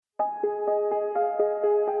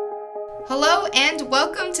Hello and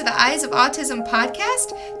welcome to the Eyes of Autism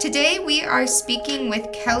podcast. Today we are speaking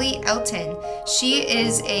with Kelly Elton. She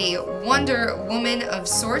is a Wonder Woman of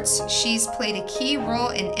sorts. She's played a key role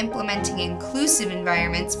in implementing inclusive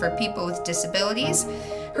environments for people with disabilities.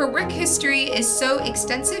 Her work history is so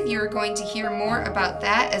extensive, you're going to hear more about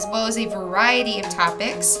that, as well as a variety of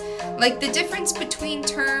topics, like the difference between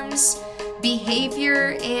terms,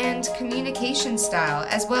 behavior, and communication style,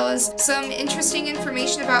 as well as some interesting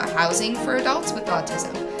information about housing for adults with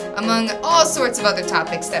autism, among all sorts of other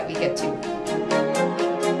topics that we get to.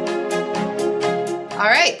 All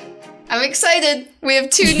right, I'm excited. We have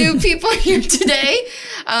two new people here today.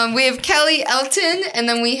 We have Kelly Elton, and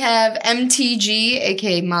then we have MTG,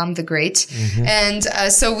 aka Mom the Great. Mm-hmm. And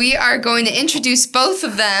so we are going to introduce both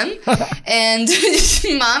of them. And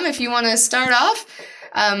Mom, if you want to start off,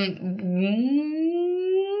 what do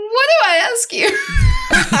I ask you?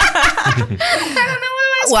 I don't know. What do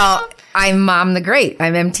I ask Well, I'm Mom the Great.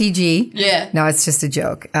 I'm MTG. Yeah. No, it's just a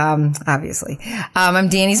joke, obviously. I'm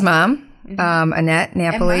Danny's mom, Annette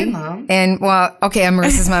Napoli. And my mom. And, well, okay, I'm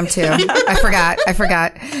Marissa's mom, too. I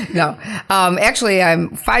forgot. No. Actually, I'm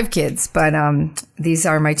 5 kids, but these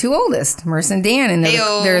are my 2 oldest, Marissa and Dan, and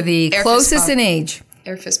they're the closest in age.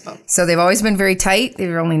 Air fist bump. So they've always been very tight. They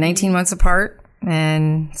were only 19 months apart.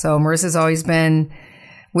 And so Marissa's always been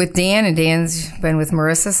with Dan, and Dan's been with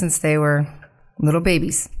Marissa since they were little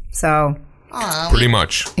babies. So pretty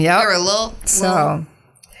much. Yeah. They're a little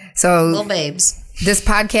babes. This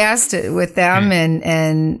podcast with them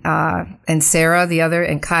and Sarah, the other,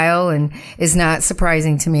 and Kyle, and is not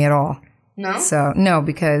surprising to me at all. No? So no,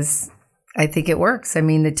 because I think it works. I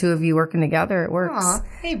mean, the 2 of you working together, it works. Aw,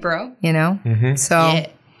 hey, bro. You know? Mm-hmm. So, yeah.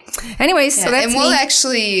 Anyways, so that's and we'll me.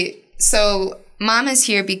 actually. So Mom is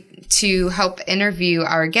here to help interview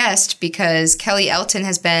our guest because Kelly Elton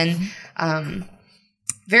has been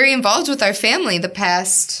very involved with our family the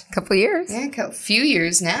past couple years. Yeah, a few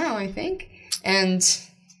years now, I think. And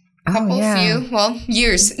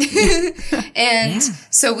years. And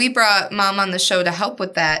so we brought Mom on the show to help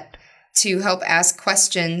with that, to help ask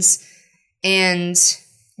questions. And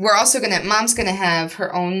we're also Mom's going to have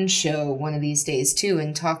her own show one of these days too,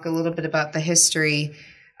 and talk a little bit about the history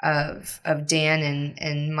of Dan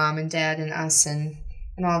and Mom and Dad and us and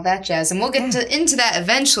all that jazz. And we'll get into that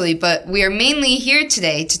eventually, but we are mainly here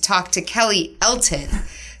today to talk to Kelly Elton.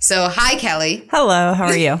 So, hi, Kelly. Hello, how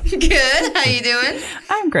are you? Good. How you doing?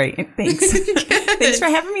 I'm great. Thanks. Thanks for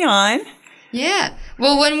having me on. Yeah.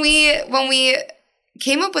 Well, when we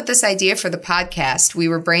came up with this idea for the podcast, we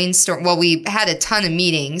were brainstorming. Well, we had a ton of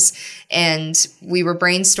meetings, and we were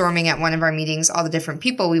brainstorming at one of our meetings all the different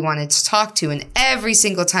people we wanted to talk to, and every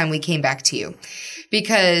single time we came back to you.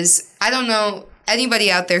 Because I don't know, anybody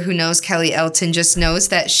out there who knows Kelly Elton just knows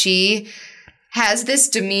that she has this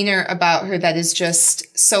demeanor about her that is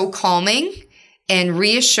just so calming and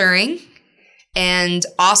reassuring and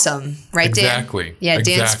awesome, right, exactly. Dan? Yeah,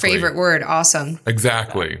 exactly. Dan's favorite word, awesome.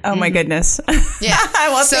 Exactly. Oh, my goodness. Yeah.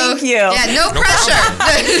 Well, thank you. Yeah, no pressure.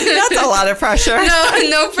 That's a lot of pressure.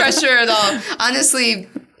 No pressure at all. Honestly,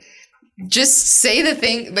 just say the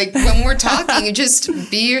thing, like when we're talking, just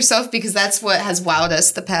be yourself, because that's what has wowed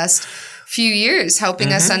us the past few years,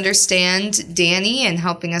 helping us understand Danny and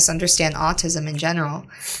helping us understand autism in general.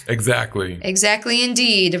 Exactly. Exactly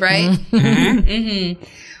indeed, right? Mm-hmm.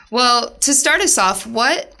 Well, to start us off,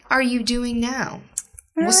 what are you doing now?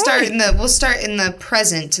 We'll start in the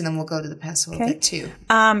present, and then we'll go to the past a little bit too.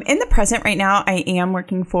 In the present right now, I am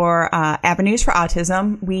working for Avenues for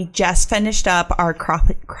Autism. We just finished up our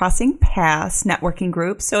Crossing Paths networking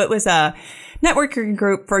group. So it was a networking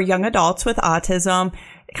group for young adults with autism,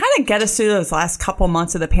 kind of get us through those last couple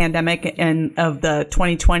months of the pandemic and of the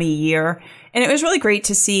 2020 year. And it was really great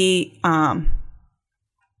to see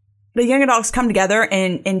the young adults come together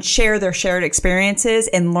and share their shared experiences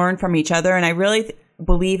and learn from each other. And I really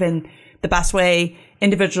believe in the best way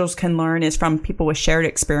individuals can learn is from people with shared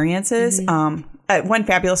experiences. One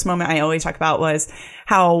fabulous moment I always talk about was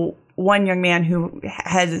how one young man who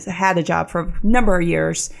has had a job for a number of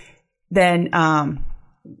years then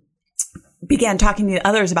began talking to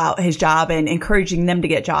others about his job and encouraging them to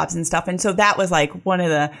get jobs and stuff. And so that was like one of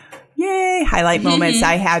the highlight moments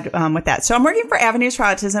I had with that. So I'm working for Avenues for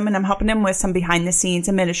Autism, and I'm helping them with some behind the scenes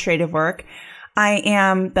administrative work. I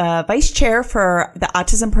am the vice chair for the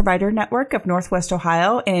Autism Provider Network of Northwest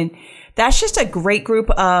Ohio, and that's just a great group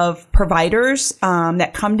of providers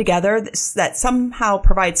that come together that somehow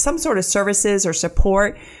provide some sort of services or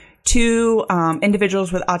support to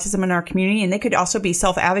individuals with autism in our community, and they could also be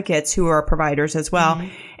self-advocates who are providers as well. Mm-hmm.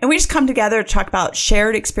 And we just come together to talk about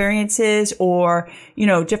shared experiences or,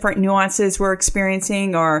 different nuances we're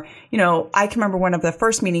experiencing. Or, I can remember one of the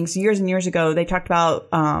first meetings years and years ago, they talked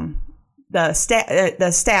about the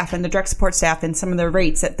staff and the direct support staff and some of the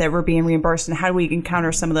rates that were being reimbursed and how do we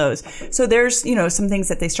encounter some of those. So there's, some things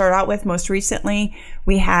that they started out with. Most recently,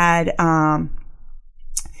 we had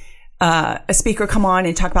a speaker come on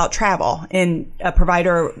and talk about travel, and a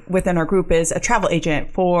provider within our group is a travel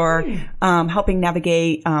agent for helping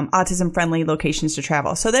navigate autism-friendly locations to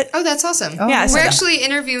travel. So that's awesome. Oh, yeah, we're actually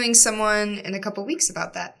interviewing someone in a couple weeks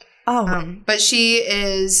about that. Oh, but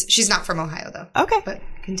she's not from Ohio though. Okay, but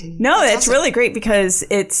continue. No, that's awesome. Really great because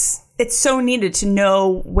it's so needed to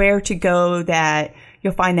know where to go that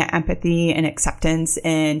you'll find that empathy and acceptance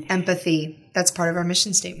and empathy. That's part of our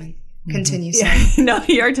mission statement. Continue. Yeah. No,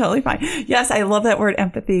 you're totally fine. Yes, I love that word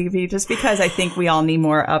empathy just because I think we all need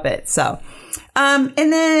more of it. So, and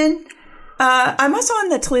then I'm also on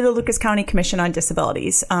the Toledo-Lucas County Commission on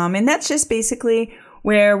Disabilities. And that's just basically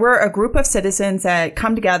where we're a group of citizens that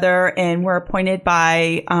come together and we're appointed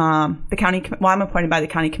by the county. Well, I'm appointed by the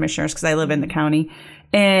county commissioners because I live in the county,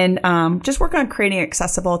 and just work on creating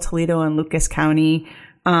accessible Toledo and Lucas County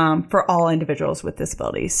for all individuals with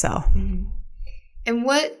disabilities. So. Mm-hmm. And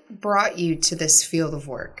what brought you to this field of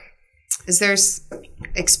work? Is there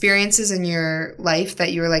experiences in your life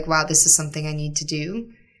that you were like, wow, this is something I need to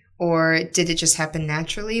do? Or did it just happen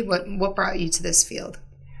naturally? What brought you to this field?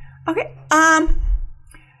 Okay. Kind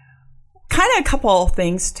of a couple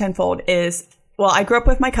things tenfold is, well, I grew up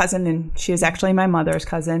with my cousin, and she is actually my mother's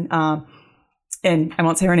cousin. And I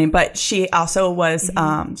won't say her name, but she also was,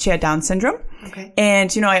 she had Down syndrome. Okay.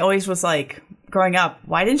 And, I always was like, growing up,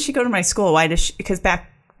 why didn't she go to my school? Because back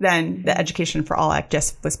then the Education for All Act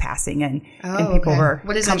just was passing and people were.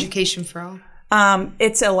 What is Education for All?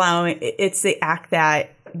 It's the act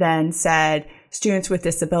that then said students with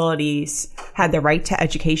disabilities had the right to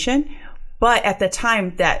education. But at the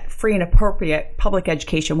time that free and appropriate public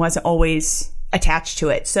education wasn't always attached to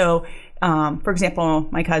it. So, for example,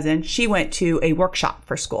 my cousin, she went to a workshop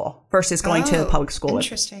for school versus going to the public school.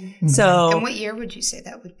 Interesting. So, and what year would you say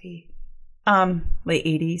that would be? Late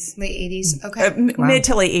 80s. Late 80s, okay. Mid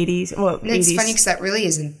to late 80s. Well, and it's 80s. Funny because that really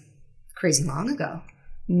isn't crazy long ago.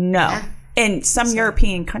 No. Yeah. And some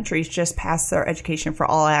European countries just passed their Education for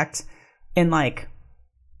All Act in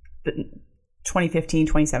 2015,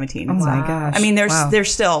 2017. Oh my gosh. I mean,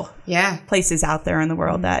 there's still places out there in the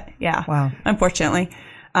world that, unfortunately.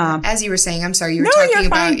 As you were saying, I'm sorry, you were talking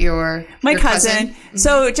about my cousin. Mm-hmm.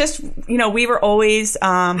 So just, we were always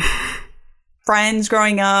friends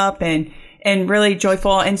growing up and really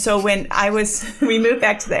joyful. And so when we moved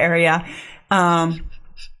back to the area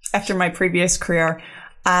after my previous career,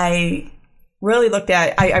 I really looked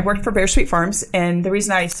at, I worked for Bittersweet Farms. And the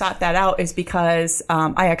reason I sought that out is because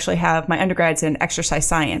I actually have my undergrads in exercise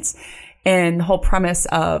science. And the whole premise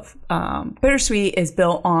of Bittersweet is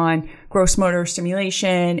built on gross motor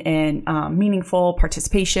stimulation and meaningful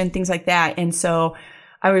participation, things like that. And so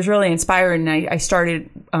I was really inspired, and I started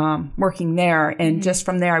working there. And just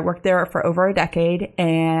from there, I worked there for over a decade.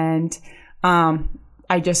 And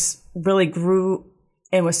I just really grew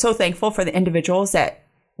and was so thankful for the individuals that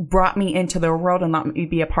brought me into their world and let me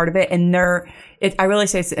be a part of it. And I really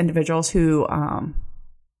say it's the individuals who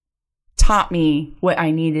taught me what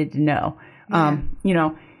I needed to know.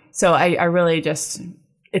 So I really just,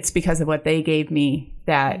 it's because of what they gave me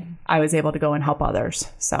that I was able to go and help others.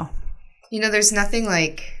 So. There's nothing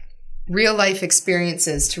like real life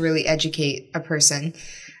experiences to really educate a person.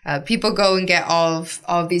 People go and get all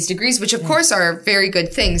of these degrees, which of course are very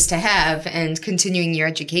good things to have and continuing your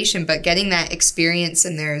education, but getting that experience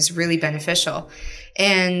in there is really beneficial.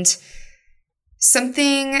 And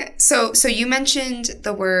so you mentioned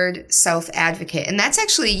the word self-advocate, and that's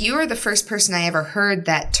actually, you are the first person I ever heard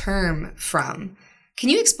that term from. Can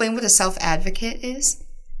you explain what a self-advocate is?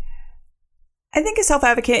 I think a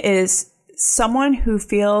self-advocate is someone who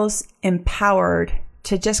feels empowered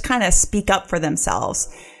to just kind of speak up for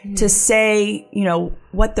themselves, to say,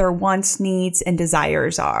 what their wants, needs, and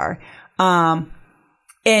desires are.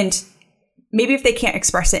 And maybe if they can't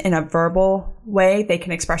express it in a verbal way, they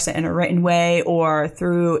can express it in a written way or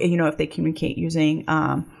through, if they communicate using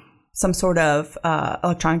some sort of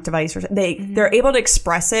electronic device, or they're able to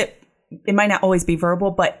express it. It might not always be verbal,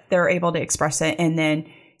 but they're able to express it and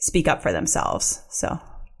then speak up for themselves. So.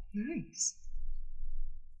 Nice.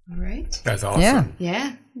 All right. That's awesome.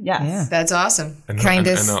 Yeah. Yes. Yeah. That's awesome. I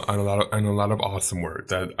know a lot of awesome words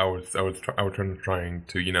that I was trying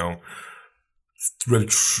to really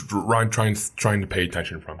trying to pay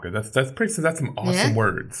attention from, because that's some awesome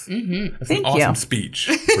words. Mm-hmm. That's an awesome speech.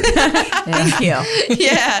 Thank you.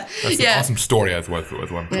 Yeah, that's an awesome story. That's what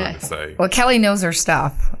I'm trying to say. Well, Kelly knows her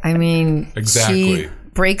stuff. I mean, exactly. She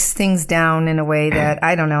breaks things down in a way that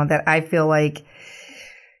I don't know, that I feel like,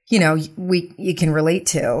 you know, you can relate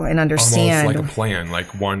to and understand. Almost like a plan,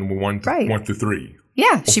 like one through 3.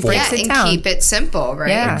 Yeah, she breaks it down. And keep it simple, right?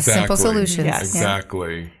 Yeah, exactly. Simple solutions. Yes.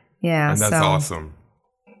 Exactly. Yeah, and that's awesome.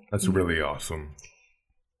 That's really awesome.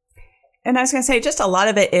 And I was going to say, just a lot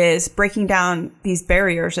of it is breaking down these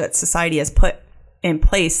barriers that society has put in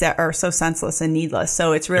place that are so senseless and needless.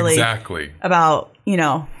 So it's really about, you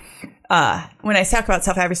know, when I talk about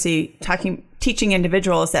self-advocacy, teaching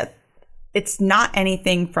individuals that it's not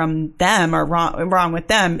anything from them or wrong with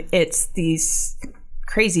them. It's these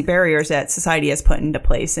crazy barriers that society has put into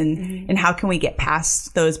place, and how can we get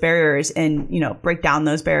past those barriers and, you know, break down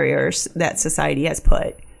those barriers that society has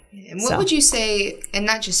put. And what would you say, and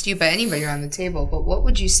not just you, but anybody around the table, but what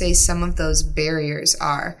would you say some of those barriers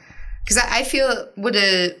are? Because I feel, would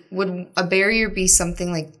a barrier be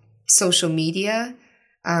something like social media,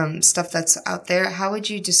 stuff that's out there? How would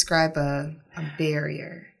you describe a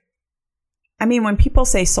barrier? I mean, when people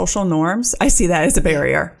say social norms, I see that as a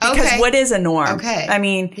barrier. Because what is a norm? Okay. I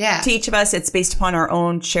mean, to each of us, it's based upon our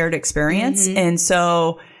own shared experience. Mm-hmm. And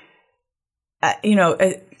so, you know,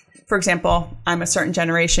 for example, I'm a certain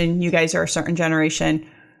generation. You guys are a certain generation.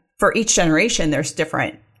 For each generation, there's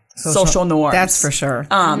different social norms. That's for sure.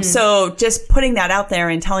 So just putting that out there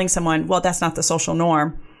and telling someone, well, that's not the social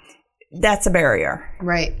norm, that's a barrier.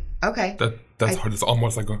 Right. Okay. That's hard. It's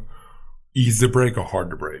almost like a easy to break or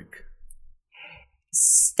hard to break.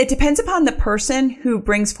 It depends upon the person who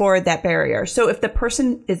brings forward that barrier. So if the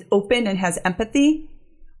person is open and has empathy,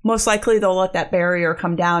 most likely they'll let that barrier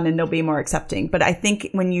come down and they'll be more accepting. But I think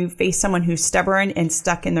when you face someone who's stubborn and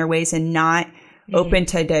stuck in their ways and not open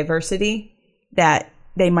to diversity, that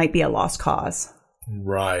they might be a lost cause.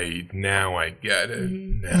 Right. Now I get it.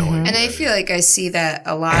 And I feel like I see that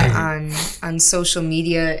a lot on social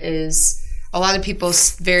media. Is a lot of people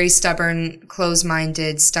very stubborn,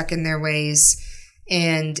 closed-minded, stuck in their ways.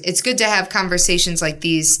 And it's good to have conversations like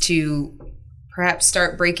these to perhaps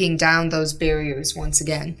start breaking down those barriers once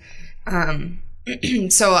again.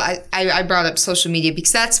 So I brought up social media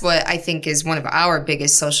because that's what I think is one of our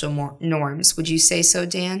biggest social norms. Would you say so,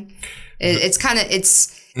 Dan? It's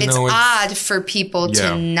odd for people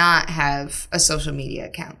to not have a social media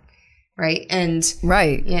account. Right. And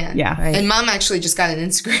yeah. Right. And Mom actually just got an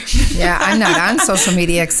Instagram. Yeah, I'm not on social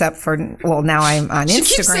media except for, well, now I'm on Instagram.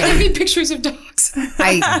 She keeps sending me pictures of dogs.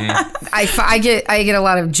 I get a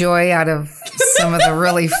lot of joy out of some of the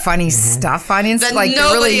really funny stuff on Instagram, that like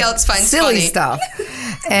nobody really else finds silly funny stuff.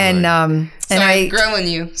 And Sorry, I'm growing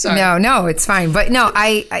you. Sorry. No, it's fine. But no,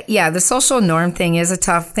 the social norm thing is a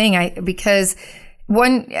tough thing. Because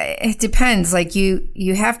it depends. Like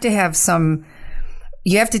you have to have some.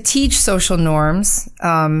 You have to teach social norms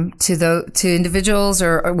to individuals,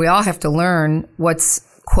 or we all have to learn what's,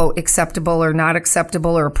 quote, acceptable or not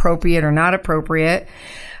acceptable, or appropriate or not appropriate.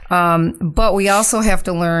 But we also have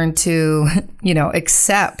to learn to, you know,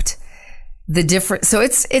 accept the different. So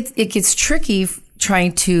it gets tricky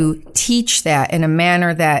trying to teach that in a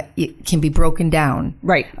manner that it can be broken down.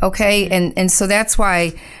 Right. Okay. And so that's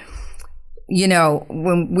why, you know,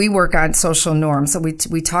 when we work on social norms, so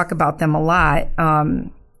we talk about them a lot.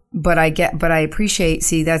 But I appreciate,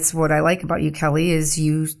 that's what I like about you, Kelly, is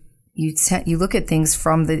you look at things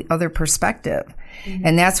from the other perspective. Mm-hmm.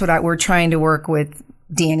 And that's what we're trying to work with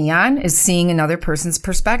Danny on, is seeing another person's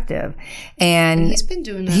perspective. And he's been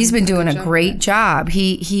doing a great job.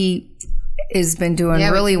 He has been doing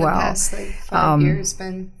really well. The past, 5 years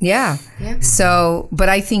been. Yeah. So, but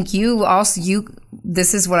I think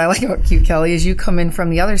this is what I like about you, Kelly, is you come in from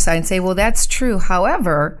the other side and say, well, that's true.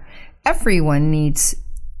 However, everyone needs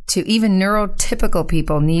to, even neurotypical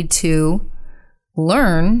people need to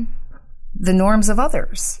learn the norms of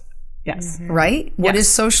others. Yes. Right? What is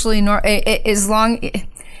socially as long,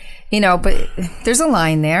 you know, but there's a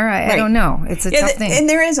line there. I don't know. It's a tough thing. And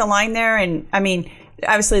there is a line there. And I mean,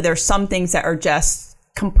 obviously there's some things that are just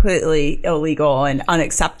completely illegal and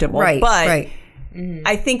unacceptable. Right. But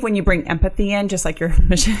I think when you bring empathy in, just like your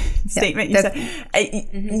mission statement, you said,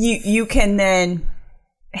 you can then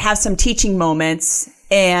have some teaching moments,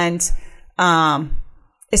 and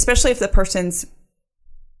especially if the person's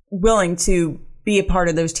willing to be a part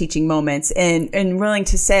of those teaching moments and willing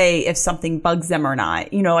to say if something bugs them or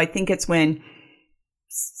not. You know, I think it's when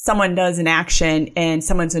someone does an action and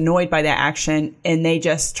someone's annoyed by that action and they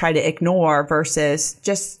just try to ignore versus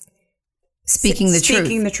just speaking the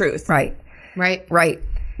truth. Right. Right. Right.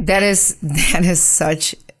 That is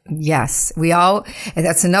such, yes.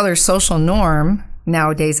 That's another social norm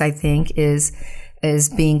nowadays, I think, is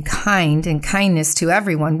being kind and kindness to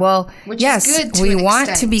everyone. Well, which yes, is good to we an want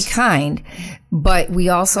extent. to be kind, but we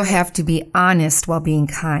also have to be honest while being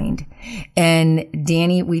kind. And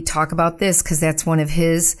Danny, we talk about this because that's one of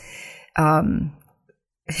his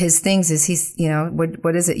things is he's,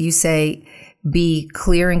 what is it? You say, be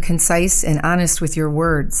clear and concise and honest with your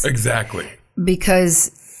words. Exactly.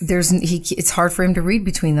 Because it's hard for him to read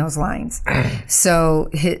between those lines. So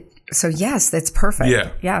yes, that's perfect.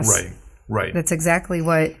 Yeah. Yes. Right. That's exactly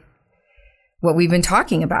what we've been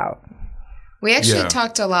talking about. We actually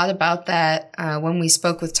talked a lot about that when we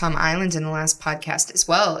spoke with Tom Island in the last podcast as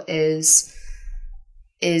well, is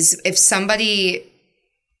if somebody,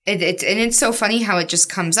 and it's so funny how it just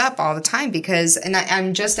comes up all the time because, and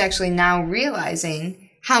I'm just actually now realizing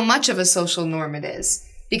how much of a social norm it is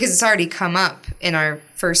because it's already come up in our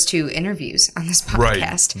first 2 interviews on this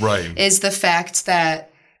podcast. Right. Is the fact that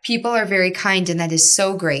people are very kind, and that is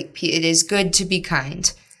so great. It is good to be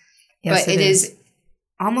kind. Yes, but it is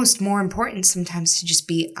almost more important sometimes to just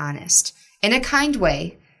be honest in a kind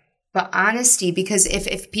way, but honesty, because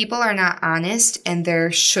if people are not honest and they're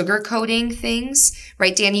sugarcoating things,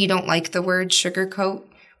 right, Danny, you don't like the word sugarcoat.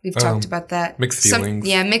 We've talked about that. Mixed feelings.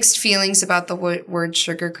 Mixed feelings about the word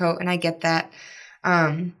sugarcoat, and I get that.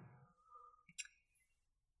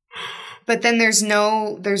 But then there's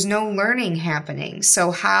no learning happening.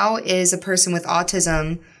 So how is a person with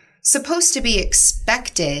autism supposed to be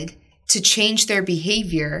expected to change their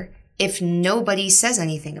behavior if nobody says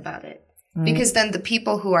anything about it? Mm. Because then the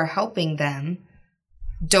people who are helping them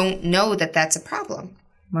don't know that that's a problem.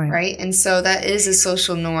 Right? And so that is a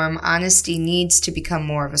social norm. Honesty needs to become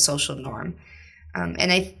more of a social norm.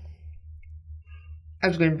 And I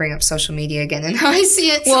was going to bring up social media again and how I see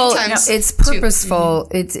it sometimes. Well, it's purposeful.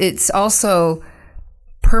 Mm-hmm. It's also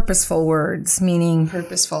purposeful words, meaning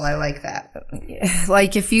purposeful. I like that.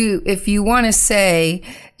 Like if you want to say,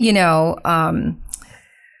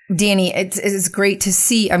 Danny, it's great to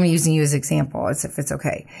see. I'm using you as an example, as if it's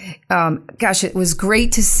okay. Gosh, it was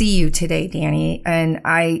great to see you today, Danny,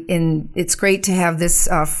 and it's great to have this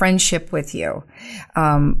friendship with you.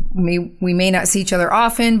 We may not see each other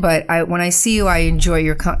often, but when I see you, I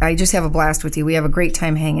enjoy I just have a blast with you. We have a great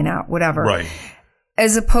time hanging out, whatever. Right.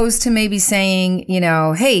 As opposed to maybe saying,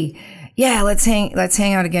 hey, yeah, let's hang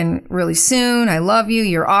out again really soon. I love you.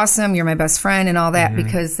 You're awesome. You're my best friend, and all that,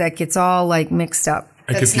 because that gets all like mixed up.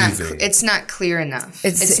 It's not clear enough.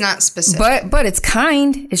 It's not specific. But it's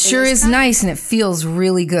kind. It sure is nice, and it feels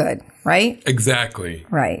really good, right? Exactly.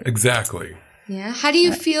 Right. Exactly. Yeah. How do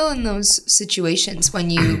you feel in those situations when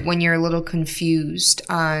you're a little confused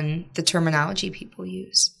on the terminology people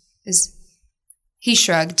use? He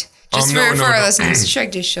shrugged. Just for our listeners, he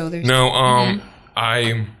shrugged his shoulders. No.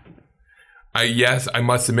 Yes, I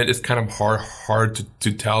must admit it's kind of hard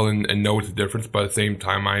to tell and know the difference, but at the same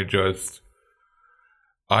time, I just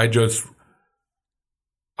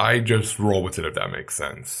roll with it, if that makes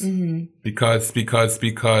sense. Mm-hmm. Because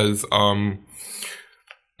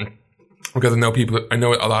I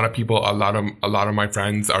know a lot of people, a lot of my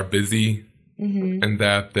friends are busy, mm-hmm. and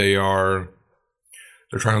that they're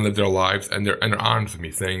trying to live their lives, and they're honest with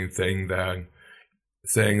me, saying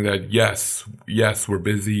that yes, we're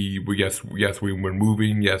busy, we're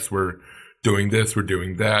moving, yes, we're doing this, we're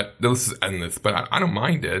doing that. This is endless, but I don't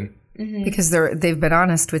mind it. Mm-hmm. Because they've been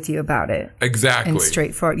honest with you about it. Exactly. And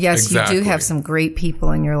straightforward. Yes, exactly. You do have some great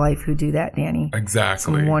people in your life who do that, Danny.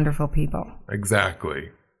 Exactly. Some wonderful people. Exactly.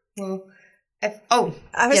 Well,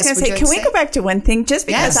 I was going to say, can we go back to one thing? Just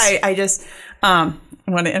because I just want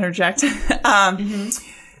to interject. Mm-hmm.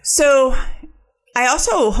 So I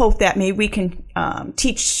also hope that maybe we can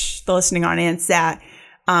teach the listening audience that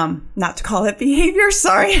not to call it behavior,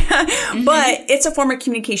 sorry, mm-hmm. but it's a form of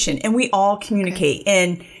communication, and we all communicate. Okay.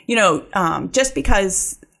 And, just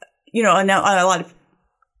because, I know a lot of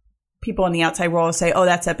people in the outside world say, oh,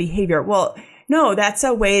 that's a behavior. Well, no, that's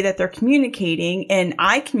a way that they're communicating, and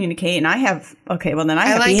I communicate, and I have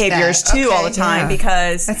behaviors too all the time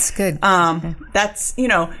because that's good. That's,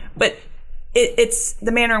 but it's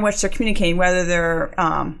the manner in which they're communicating, whether they're,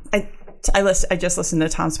 I just listened to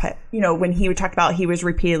Tom's, when he would talk about he was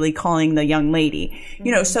repeatedly calling the young lady,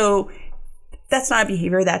 mm-hmm. So that's not a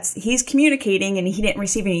behavior. He's communicating, and he didn't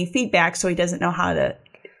receive any feedback, so he doesn't know how to,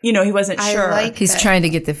 he wasn't sure. He's trying to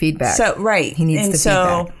get the feedback. So, right. He needs the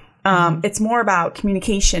feedback. Mm-hmm. It's more about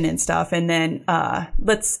communication and stuff. And then I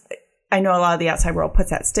know a lot of the outside world puts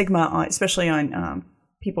that stigma on, especially on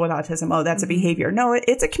people with autism. Oh, that's mm-hmm. a behavior. No,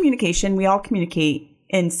 it's a communication. We all communicate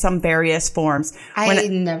in some various forms.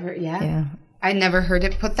 Yeah. I never heard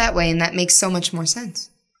it put that way, and that makes so much more sense.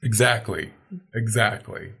 Exactly.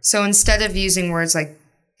 So instead of using words like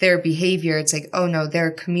their behavior, it's like, oh no,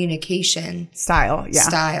 their communication style. Yeah.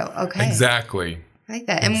 Style. Okay. Exactly. I like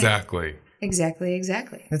that. Exactly. It's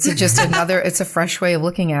a fresh way of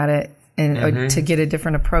looking at it, and to get a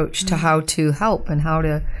different approach to how to help and how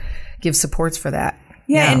to give supports for that.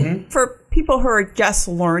 Yeah. And for people who are just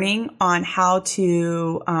learning on how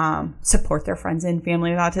to support their friends and family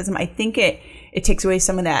with autism, I think it takes away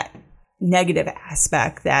some of that negative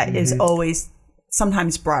aspect that is always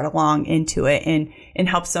sometimes brought along into it, and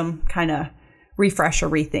helps them kind of refresh or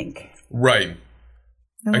rethink. Right.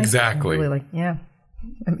 Exactly. Really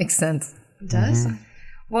that makes sense. It does.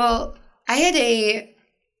 Well, I had a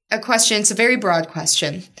question. It's a very broad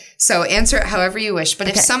question, so answer it however you wish. But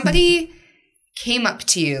if somebody came up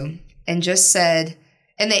to you and just said,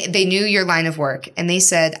 and they knew your line of work, and they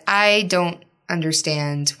said, I don't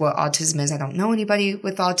understand what autism is. I don't know anybody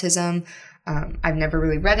with autism. I've never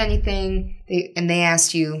really read anything. And they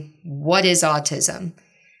asked you, what is autism?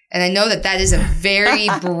 And I know that is a very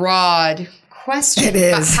broad question. It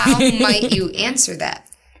is. But how might you answer that?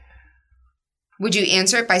 Would you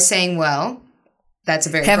answer it by saying, well, that's a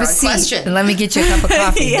very broad question. And let me get you a cup of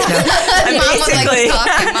coffee. Mom would like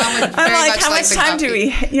coffee. Mom would very much how like much time do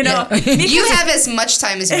we, You have as much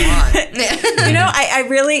time as you want. I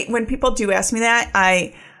really, when people do ask me that,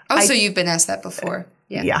 so you've been asked that before.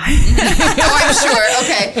 Yeah. Oh, I'm sure.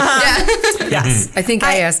 Okay. Yes. I think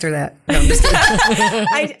I asked her that. No, I'm just kidding.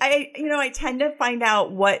 I tend to find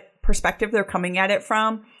out what perspective they're coming at it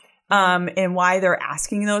from, and why they're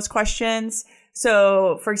asking those questions.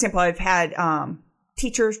 So, for example, I've had gen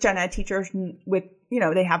ed teachers with,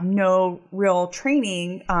 they have no real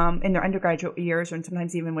training in their undergraduate years, and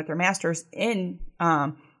sometimes even with their master's in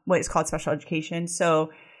what is called special education.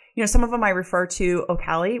 So, some of them I refer to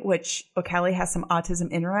Ocali, which Ocali has some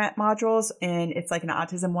autism internet modules, and it's like an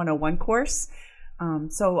Autism 101 course.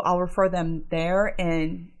 So I'll refer them there.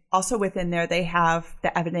 And also within there, they have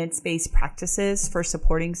the evidence-based practices for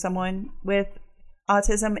supporting someone with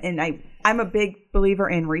autism. And I'm a big believer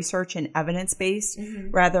in research and evidence-based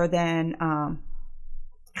rather than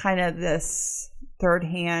kind of this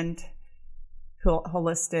third-hand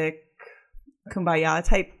holistic kumbaya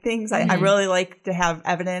type things. I really like to have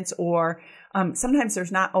evidence, or sometimes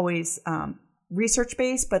there's not always research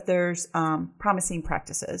based, but there's promising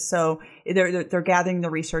practices. So they're gathering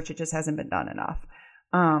the research. It just hasn't been done enough.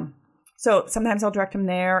 So sometimes I'll direct them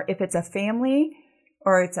there. If it's a family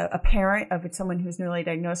or it's a parent of someone who's newly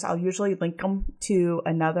diagnosed, I'll usually link them to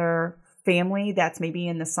another family that's maybe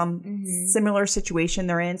in some similar situation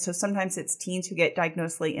they're in. So sometimes it's teens who get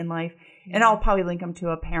diagnosed late in life. And I'll probably link them to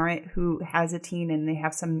a parent who has a teen and they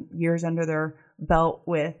have some years under their belt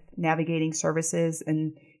with navigating services.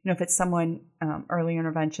 And, if it's someone early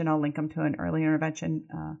intervention, I'll link them to an early intervention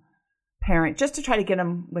parent just to try to get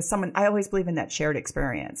them with someone. I always believe in that shared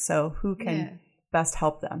experience. So who can best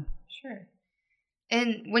help them? Sure.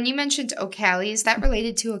 And when you mentioned Ocali, is that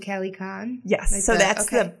related to OcaliCon? Yes. Like so that's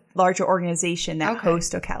the larger organization that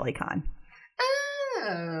hosts OcaliCon.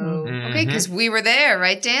 Oh, okay, because we were there,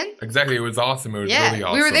 right, Dan? Exactly, it was awesome. It was really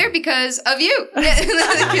awesome. We were there because of you.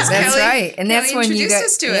 That's Kelly, right, and that's when you got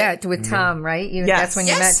us to it. with Tom, right? That's when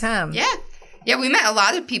you met Tom. Yeah. We met a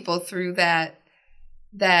lot of people through that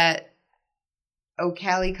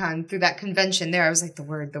OcaliCon, through that convention there. I was like, the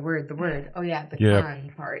word. Oh yeah, the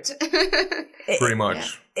con part. Pretty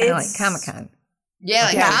much. It's like Comic-Con. Yeah,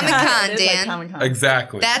 like Comic-Con, Dan. Like Comic-Con.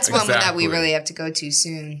 Exactly. That's one that we really have to go to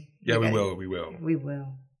soon. Yeah, we will.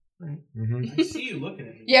 Right. I see you looking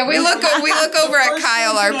at me. Yeah, we look over at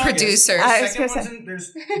Kyle, our producer.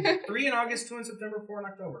 There's 3 in August, 2 in September, 4 in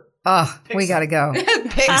October. Oh, we got to go.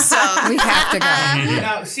 Pick some. We have to go.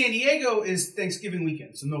 Now, San Diego is Thanksgiving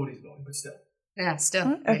weekend, so nobody's going, but still. Yeah,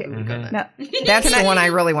 still. Okay. No, that's the one I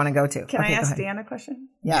really want to go to. Can I ask Dan a question?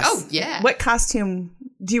 Yes. Oh, yeah. What costume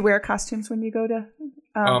do you wear? Costumes when you go to?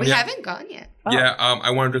 We haven't gone yet. Yeah,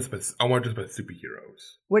 I want to dress up as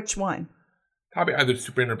superheroes. Which one? Probably either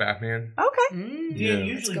Superman or Batman. Okay. Dan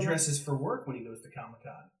usually dresses for work when he goes to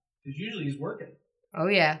Comic-Con. Because usually he's working. Oh,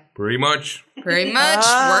 yeah. Pretty much. Working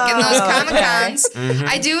those Comic-Cons.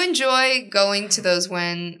 I do enjoy going to those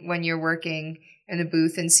when you're working in a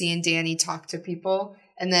booth and seeing Danny talk to people,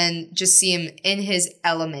 and then just see him in his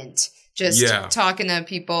element, just talking to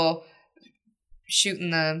people,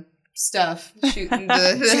 shooting the stuff, shooting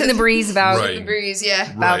the breeze about the breeze,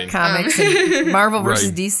 about comics and Marvel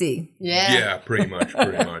versus DC. Yeah, pretty much.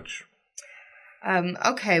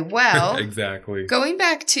 Okay, well, exactly. Going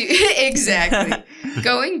back to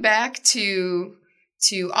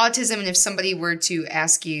autism, and if somebody were to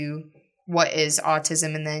ask you, what is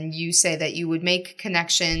autism, and then you say that you would make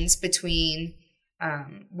connections between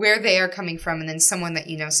where they are coming from and then someone that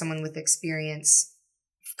you know, someone with experience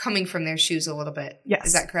coming from their shoes a little bit. Yes.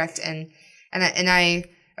 Is that correct? And I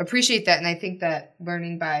appreciate that, and I think that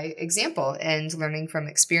learning by example and learning from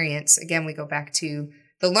experience, again, we go back to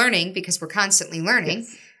the learning because we're constantly learning.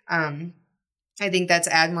 Yes. I think that's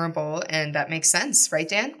admirable, and that makes sense, right,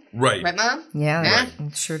 Dan? Right. Right, Mom? Yeah,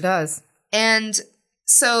 it sure does. And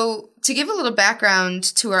so to give a little background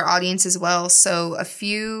to our audience as well, so a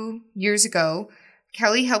few years ago,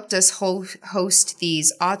 Kelly helped us host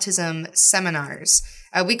these autism seminars.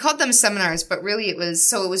 We called them seminars, but really it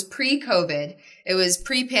was pre-COVID. It was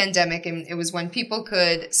pre-pandemic, and it was when people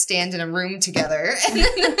could stand in a room together.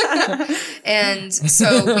 And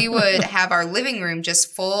so we would have our living room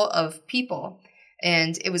just full of people.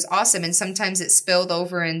 And it was awesome. And sometimes it spilled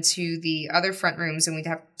over into the other front rooms, and we'd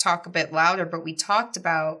have to talk a bit louder, but we talked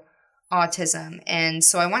about autism. And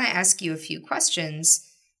so I want to ask you a few questions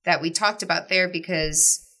that we talked about there,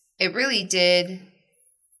 because it really did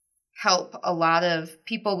help a lot of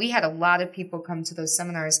people. We had a lot of people come to those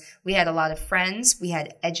seminars. We had a lot of friends. We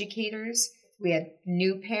had educators. We had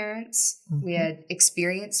new parents. Mm-hmm. We had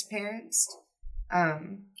experienced parents.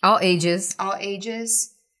 All ages. All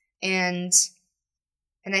ages. And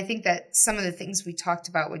I think that some of the things we talked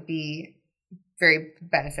about would be very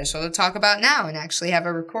beneficial to talk about now and actually have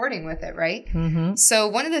a recording with it, right? Mm-hmm. So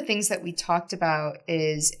one of the things that we talked about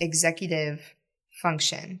is executive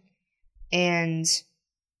function. And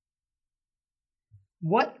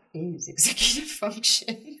what is executive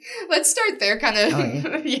function? Let's start there, kind of. Oh,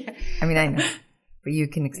 yeah. Yeah. I mean, I know, but you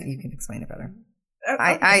can explain it better.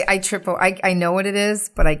 I know what it is,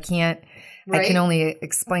 but I can't. Right? I can only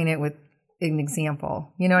explain it with an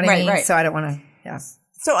example. You know what I mean? Right. So I don't want to. Yeah.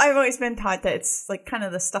 So I've always been taught that it's like kind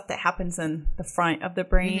of the stuff that happens in the front of the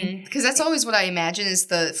brain. Because that's always what I imagine is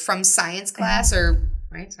from science class or.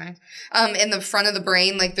 Right, science. In the front of the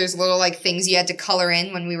brain, like there's little like things you had to color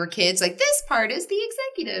in when we were kids. Like this part is the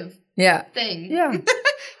executive thing. Yeah.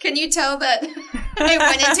 Can you tell that I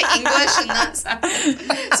went into English and not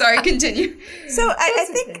science? Sorry, continue. So I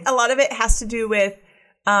think a lot of it has to do with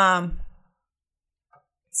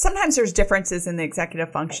sometimes there's differences in the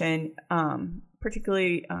executive function,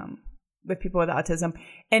 particularly with people with autism.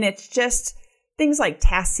 And it's just things like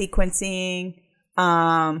task sequencing,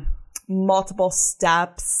 multiple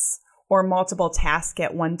steps or multiple tasks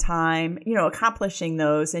at one time, accomplishing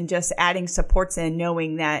those and just adding supports in,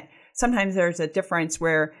 knowing that sometimes there's a difference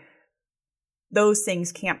where those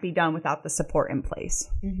things can't be done without the support in place.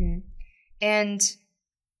 Mm-hmm. And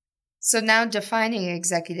so now defining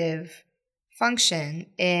executive function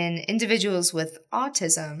in individuals with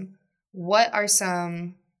autism, what are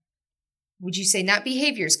some, would you say, not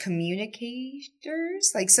behaviors,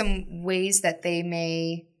 communicators, like some ways that they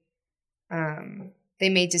may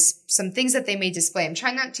some things that they may display. I'm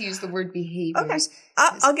trying not to use the word behaviors. Okay.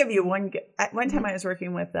 I'll give you one. One time I was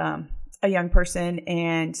working with a young person,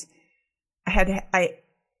 and we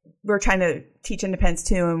were trying to teach independence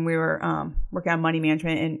too, and we were working on money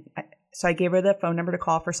management. And so I gave her the phone number to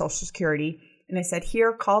call for Social Security, and I said,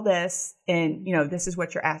 "Here, call this, and this is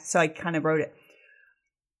what you're asked." So I kind of wrote it,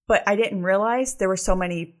 but I didn't realize there were so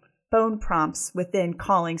many phone prompts within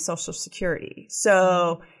calling Social Security.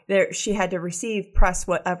 So she had to press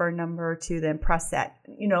whatever number to then press that,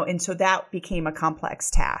 and so that became a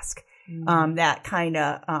complex task that kind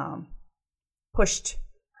of pushed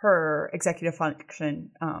her executive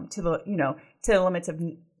function to the limits of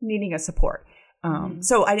needing a support.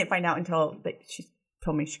 So I didn't find out until she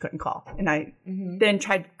told me she couldn't call, and I then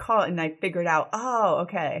tried to call, and I figured out, oh,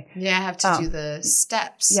 okay. Yeah, I have to do the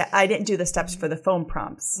steps. Yeah, I didn't do the steps for the phone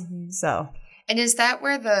prompts. So. And is that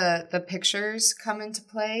where the pictures come into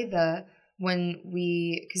play?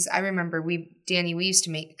 Because I remember Danny, we used to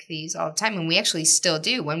make these all the time, and we actually still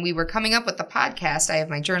do. When we were coming up with the podcast, I have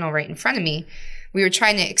my journal right in front of me. We were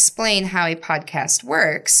trying to explain how a podcast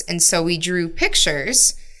works, and so we drew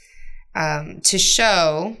pictures to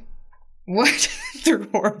show what they're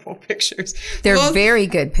horrible pictures. They're very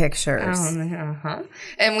good pictures.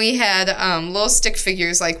 And we had little stick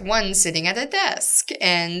figures, like one sitting at a desk,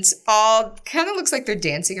 and all kind of looks like they're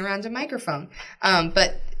dancing around a microphone.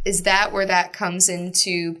 But is that where that comes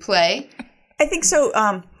into play? I think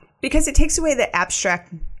so, because it takes away the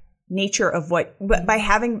abstract nature of by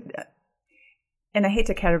having, and I hate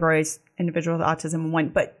to categorize individuals with autism in one,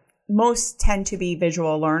 but most tend to be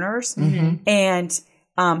visual learners and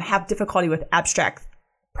have difficulty with abstract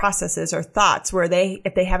processes or thoughts where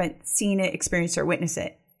if they haven't seen it, experienced it, or witnessed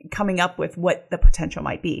it, coming up with what the potential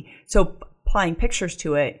might be. So applying pictures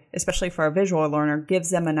to it, especially for a visual learner, gives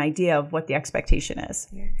them an idea of what the expectation is.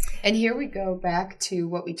 Yeah. And here we go back to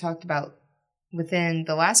what we talked about within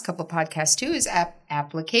the last couple of podcasts too, is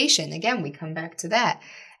application. Again, we come back to that.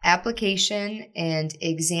 Application and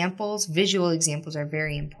examples, visual examples are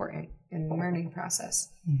very important in the learning process.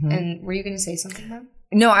 Mm-hmm. And were you going to say something, Mom?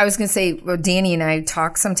 No, I was going to say, well, Danny and I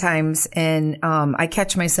talk sometimes, and I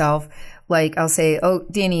catch myself, like, I'll say, oh,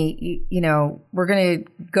 Danny, you know, we're going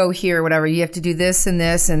to go here or whatever. You have to do this, and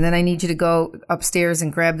then I need you to go upstairs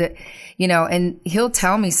and grab that, you know, and he'll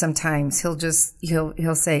tell me sometimes,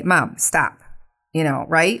 he'll say, Mom, stop. You know,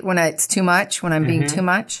 right? When it's too much, when I'm being too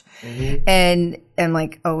much. Mm-hmm. And I'm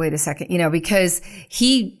like, oh, wait a second, you know, because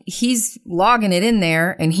he's logging it in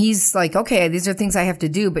there and he's like, okay, these are things I have to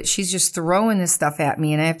do, but she's just throwing this stuff at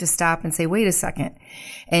me and I have to stop and say, wait a second.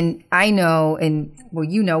 And I know, and well,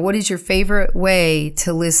 you know, what is your favorite way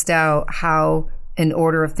to list out how an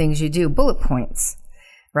order of things you do? Bullet points,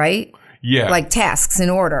 right? Yeah. Like tasks in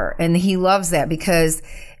order. And he loves that because,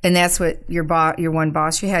 and that's what your one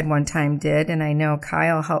boss you had one time did. And I know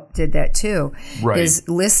Kyle did that too. Right. Is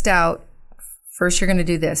list out, first you're going to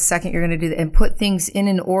do this, second you're going to do that, and put things in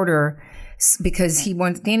an order. Because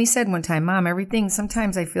Danny said one time, Mom, everything,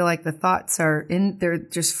 sometimes I feel like the thoughts they're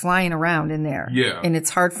just flying around in there. Yeah. And it's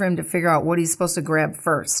hard for him to figure out what he's supposed to grab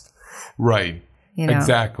first. Right. You know?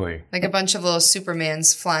 Exactly. Like a bunch of little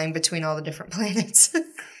Supermans flying between all the different planets.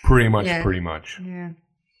 Pretty much. Yeah.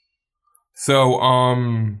 So,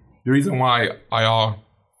 the reason why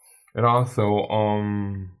it also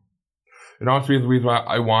is the reason why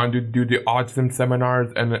I wanted to do the autism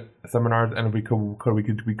seminars, and if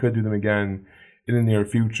we could do them again in the near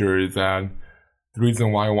future, is that the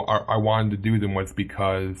reason why I wanted to do them was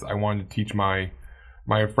because I wanted to teach my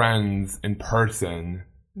friends in person.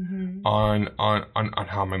 Mm-hmm. on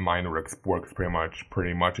how my mind works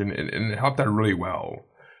pretty much, and it helped out really well.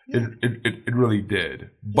 Yeah. It really did.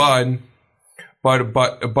 But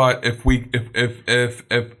if we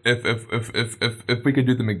could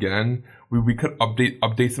do them again, we could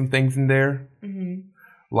update some things in there, mm-hmm.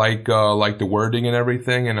 like the wording and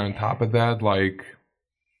everything, and on top of that, like.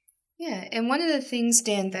 Yeah, and one of the things,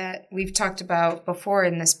 Dan, that we've talked about before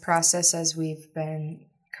in this process as we've been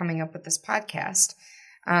coming up with this podcast.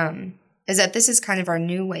 Is that this is kind of our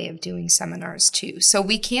new way of doing seminars too. So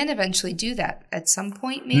we can eventually do that at some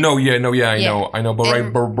point, maybe. I know.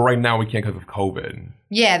 But right now we can't because of COVID.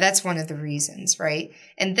 Yeah, that's one of the reasons, right?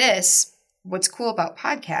 And what's cool about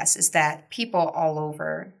podcasts is that people all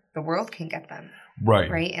over the world can get them.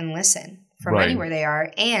 Right. And listen from anywhere they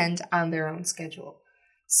are and on their own schedule.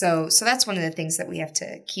 So that's one of the things that we have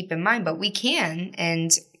to keep in mind. But we can,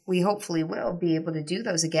 and we hopefully will be able to do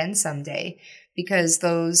those again someday. Because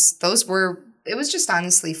it was just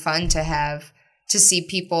honestly fun to see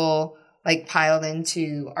people like piled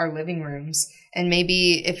into our living rooms. And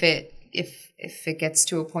maybe if it gets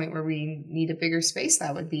to a point where we need a bigger space,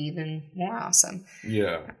 that would be even more awesome.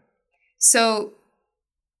 Yeah. So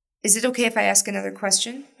is it okay if I ask another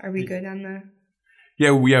question? Are we good on the?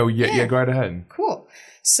 Yeah, go right ahead. Cool.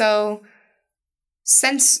 So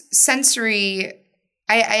sensory,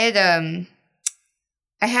 I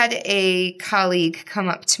had a colleague come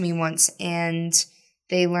up to me once, and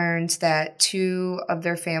they learned that 2 of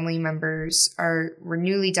their family members were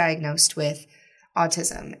newly diagnosed with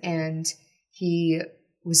autism, and he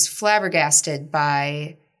was flabbergasted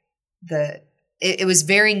by it was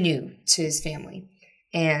very new to his family,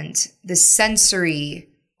 and the sensory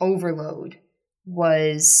overload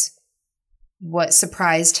was what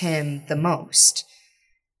surprised him the most.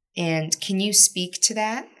 And can you speak to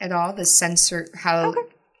that at all? The sensory.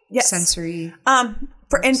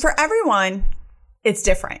 For everyone, it's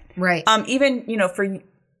different, right? Even for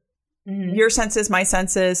mm-hmm. your senses, my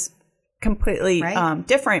senses, completely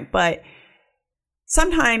different. But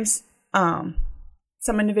sometimes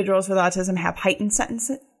some individuals with autism have heightened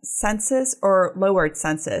senses or lowered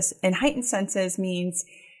senses, and heightened senses means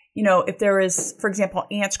if there is, for example,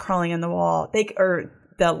 ants crawling on the wall,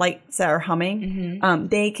 the lights that are humming, mm-hmm.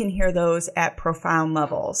 They can hear those at profound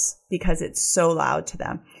levels because it's so loud to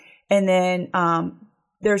them. And then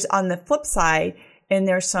there's on the flip side, and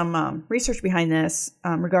there's some research behind this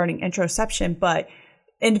regarding interoception, but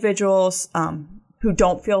individuals who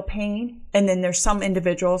don't feel pain, and then there's some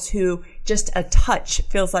individuals who just a touch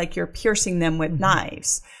feels like you're piercing them with mm-hmm.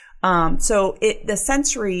 knives. So the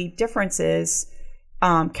sensory differences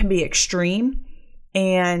can be extreme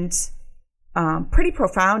and pretty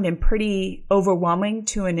profound and pretty overwhelming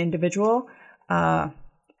to an individual.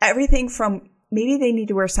 Everything from maybe they need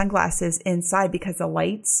to wear sunglasses inside because the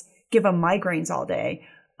lights give them migraines all day.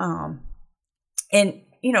 And,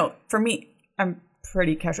 for me, I'm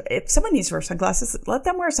pretty casual. If someone needs to wear sunglasses, let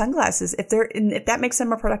them wear sunglasses. If that makes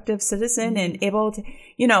them a productive citizen and able to,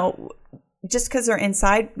 just because they're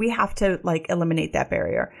inside, we have to like eliminate that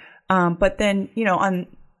barrier. But then,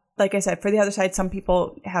 like I said, for the other side, some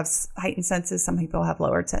people have heightened senses, some people have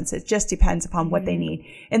lowered senses. It just depends upon what they need.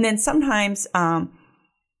 And then sometimes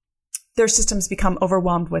their systems become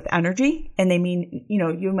overwhelmed with energy, and they mean,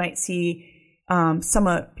 you might see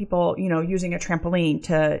some people, using a trampoline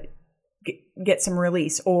to get some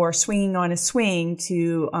release, or swinging on a swing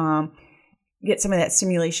to get some of that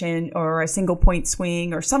stimulation, or a single point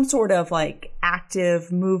swing, or some sort of like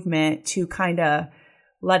active movement to kind of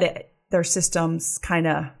let their systems kind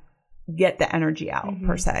of get the energy out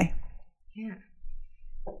per se. Yeah.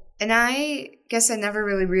 And I guess I never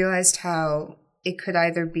really realized how it could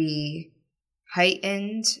either be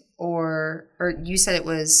heightened or you said it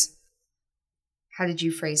was, how did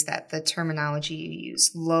you phrase that? The terminology you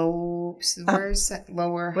use, lower,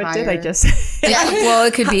 what higher. Did I just say? Yeah. Well,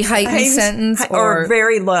 it could be heightened sentence or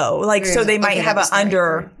very low. Like, so they might have an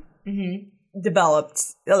under developed,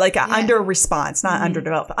 like an under response, not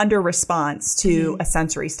underdeveloped, under response to a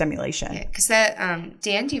sensory stimulation. Yeah, because that,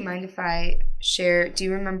 Dan, do you mind if I share, do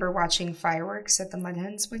you remember watching fireworks at the Mud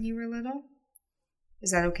Hens when you were little?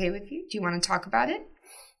 Is that okay with you? Do you want to talk about it?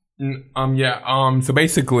 Yeah. So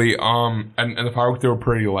basically, and the fireworks, they were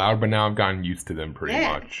pretty loud, but now I've gotten used to them pretty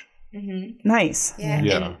much. Mm-hmm. Nice.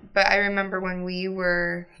 Yeah. But I remember when we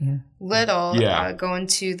were little, going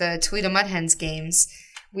to the Toledo Mud Hens games,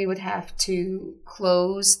 we would have to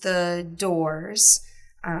close the doors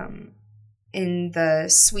in the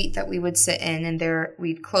suite that we would sit in, and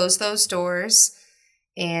we'd close those doors,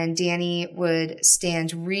 and Danny would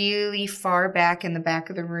stand really far back in the back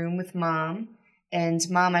of the room with Mom. And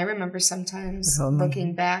Mom, I remember sometimes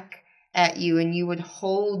looking back at you, and you would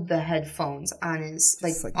hold the headphones on his,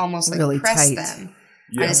 almost really press tight. them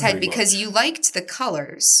on his head, because you liked the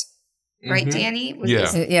colors. Right, Danny? But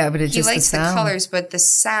it's he just likes the sound. The colors, but the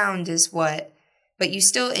sound is what. But you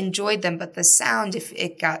still enjoyed them, but the sound, if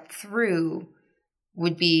it got through,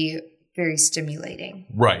 would be very stimulating.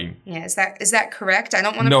 Right. Yeah. Is that correct? I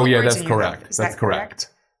don't want to. No. Put Yeah, words that's in your correct. mouth. Is That's that correct.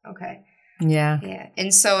 Okay. Yeah. Yeah,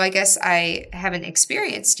 and so I guess I haven't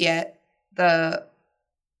experienced yet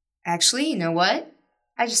Actually, you know what?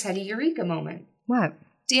 I just had a eureka moment. What?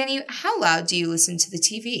 Danny, how loud do you listen to the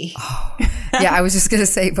TV? Oh. Yeah, I was just gonna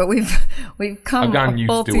say, but we've come a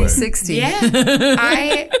full 360.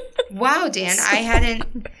 Yeah, wow, Dan, I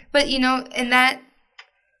hadn't. But and that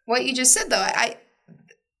what you just said though,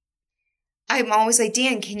 I'm always like,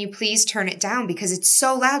 Dan, can you please turn it down because it's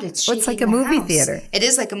so loud. It's like a movie theater. It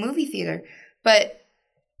is like a movie theater, but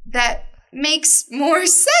that makes more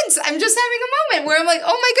sense. I'm just having a moment where I'm like,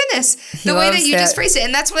 oh my goodness, the way that you just phrased it.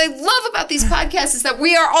 And that's what I love about these podcasts is that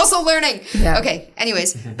we are also learning. Yeah. Okay.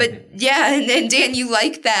 Anyways, but yeah. And Dan, you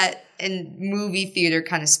like that in movie theater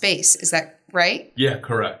kind of space. Is that right? Yeah,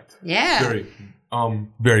 correct. Yeah.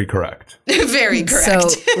 Very correct. Very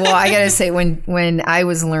correct. So, well, I gotta say, when I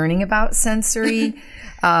was learning about sensory,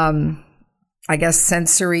 I guess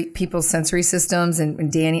people's sensory systems,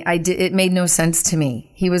 and Danny, it made no sense to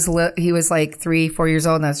me. He was like 3-4 years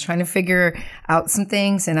old, and I was trying to figure out some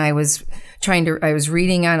things, and I was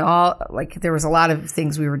reading on there was a lot of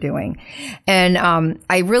things we were doing, and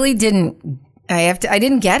I really didn't. I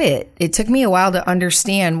didn't get it. It took me a while to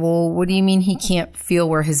understand. Well, what do you mean he can't feel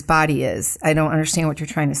where his body is? I don't understand what you're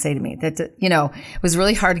trying to say to me. That, it was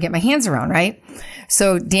really hard to get my hands around, right?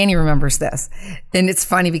 So Danny remembers this. And it's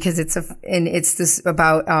funny because it's this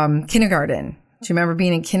about kindergarten. Do you remember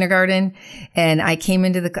being in kindergarten? And I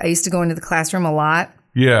used to go into the classroom a lot.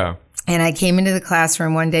 Yeah. And I came into the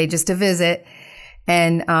classroom one day just to visit.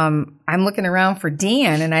 And I'm looking around for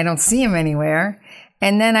Dan, and I don't see him anywhere.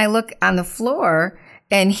 And then I look on the floor,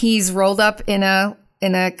 and he's rolled up in a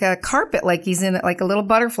carpet, like he's in like a little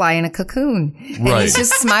butterfly in a cocoon. And he's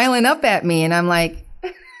just smiling up at me, and I'm like,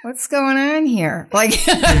 what's going on here? Like,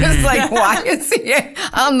 I was like, why is he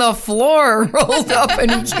on the floor rolled up and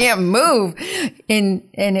he can't move? And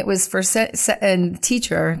it was for and the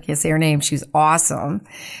teacher, I can't say her name. She's awesome.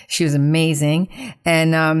 She was amazing.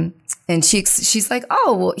 And she's like,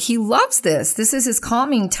 oh, well, he loves this. This is his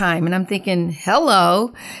calming time. And I'm thinking,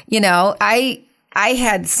 hello, I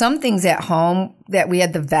had some things at home that we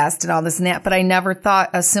had the vest and all this and that, but I never thought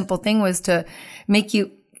a simple thing was to make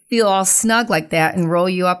you feel all snug like that and roll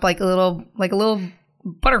you up like a little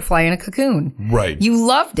butterfly in a cocoon. Right. You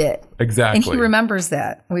loved it. Exactly. And he remembers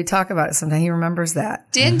that. We talk about it sometimes. He remembers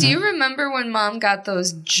that. Dan, do you remember when Mom got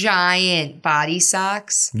those giant body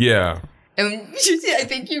socks? Yeah. And I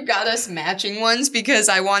think you got us matching ones because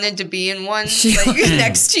I wanted to be in one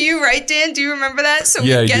next to you, right, Dan? Do you remember that? So we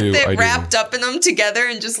get wrapped up in them together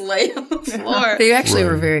and just lay on the floor. They actually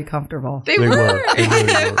were very comfortable. They were. They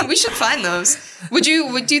really were. We should find those. Would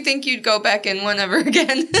you think you'd go back in one ever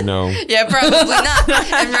again? No. Yeah, probably not.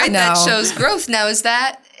 And that shows growth. Now, is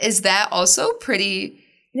that also pretty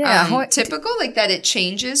typical? Like that it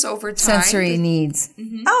changes over time? Sensory needs.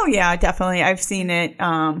 Mm-hmm. Oh, yeah, definitely. I've seen it.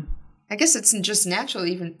 I guess it's just natural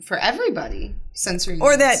even for everybody, sensory needs.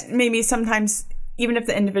 Or that maybe sometimes, even if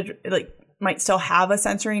the individual might still have a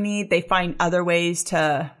sensory need, they find other ways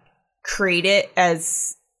to create it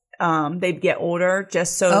as they get older,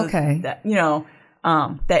 just so that,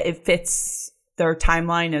 that it fits their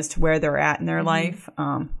timeline as to where they're at in their life.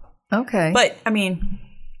 But, I mean,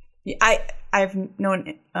 I've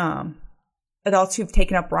known adults who've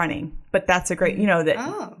taken up running, but that's a great,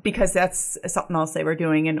 because that's something else they were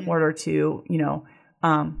doing in order to,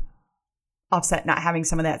 offset not having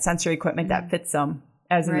some of that sensory equipment that fits them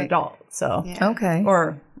as an adult. So,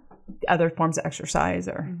 or other forms of exercise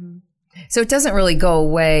So it doesn't really go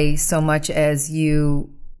away so much as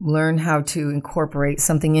you learn how to incorporate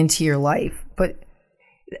something into your life, but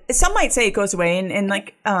some might say it goes away and I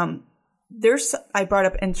brought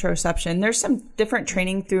up interoception. There's some different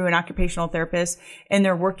training through an occupational therapist, and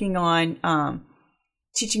they're working on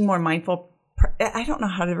teaching more mindful. I don't know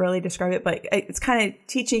how to really describe it, but it's kind of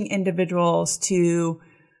teaching individuals to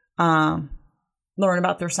learn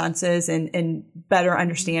about their senses and better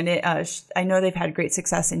understand it. I know they've had great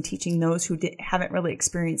success in teaching those who haven't really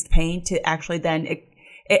experienced pain to actually then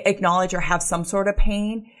acknowledge or have some sort of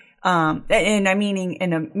pain, and I mean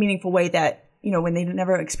in a meaningful way that, when they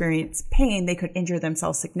never experience pain, they could injure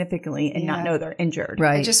themselves significantly and not know they're injured.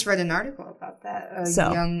 Right. I just read an article about that.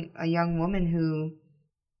 A young woman who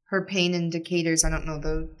her pain indicators, I don't know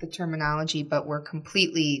the terminology, but were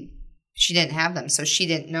completely, she didn't have them. So she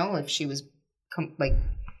didn't know if she was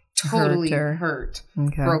totally hurt,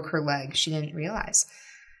 broke her leg. She didn't realize.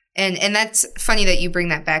 And that's funny that you bring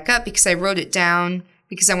that back up because I wrote it down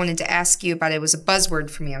because I wanted to ask you about it. It was a buzzword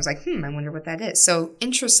for me. I was like, I wonder what that is. So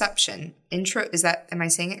interoception. Am I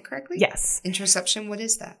saying it correctly? Yes. Interoception, what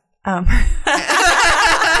is that?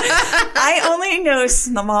 I only know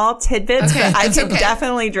small tidbits, but I can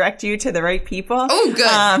definitely direct you to the right people. Oh, good.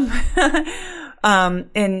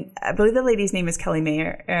 And I believe the lady's name is Kelly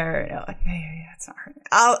Mayer. It's not her.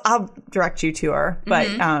 I'll direct you to her,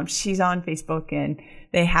 but she's on Facebook, and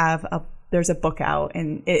they have there's a book out,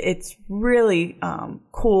 and it's really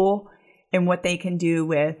cool in what they can do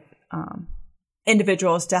with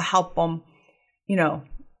individuals to help them,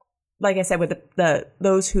 like I said, with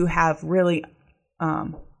those who have really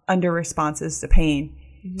under responses to pain,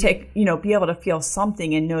 to be able to feel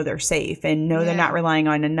something and know they're safe and know they're not relying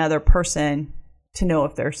on another person to know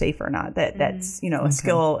if they're safe or not. That's a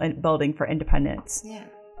skill in building for independence. Yeah.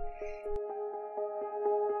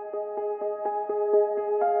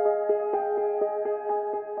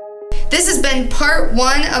 This has been part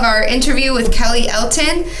 1 of our interview with Kelly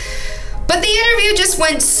Elton. But the interview just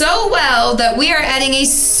went so well that we are adding a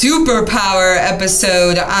superpower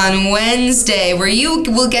episode on Wednesday where you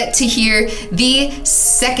will get to hear the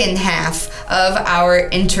second half of our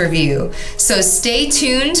interview. So stay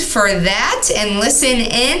tuned for that and listen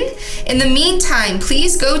in. In the meantime,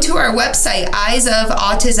 please go to our website,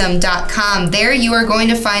 eyesofautism.com. There you are going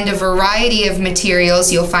to find a variety of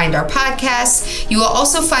materials. You'll find our podcasts. You will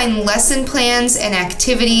also find lesson plans and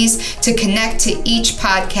activities to connect to each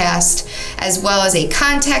podcast, as well as a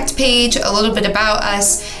contact page, a little bit about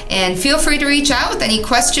us, and feel free to reach out with any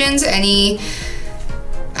questions, any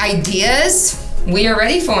ideas. We are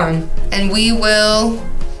ready for them, and we will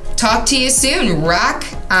talk to you soon. Rock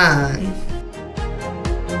on.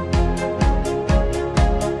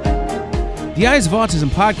 The Eyes of Autism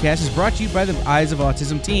podcast is brought to you by the Eyes of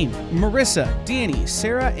Autism team, Marissa, Danny,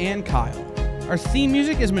 Sarah, and Kyle. Our theme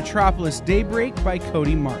music is Metropolis Daybreak by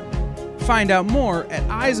Cody Martin. Find out more at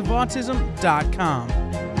eyesofautism.com.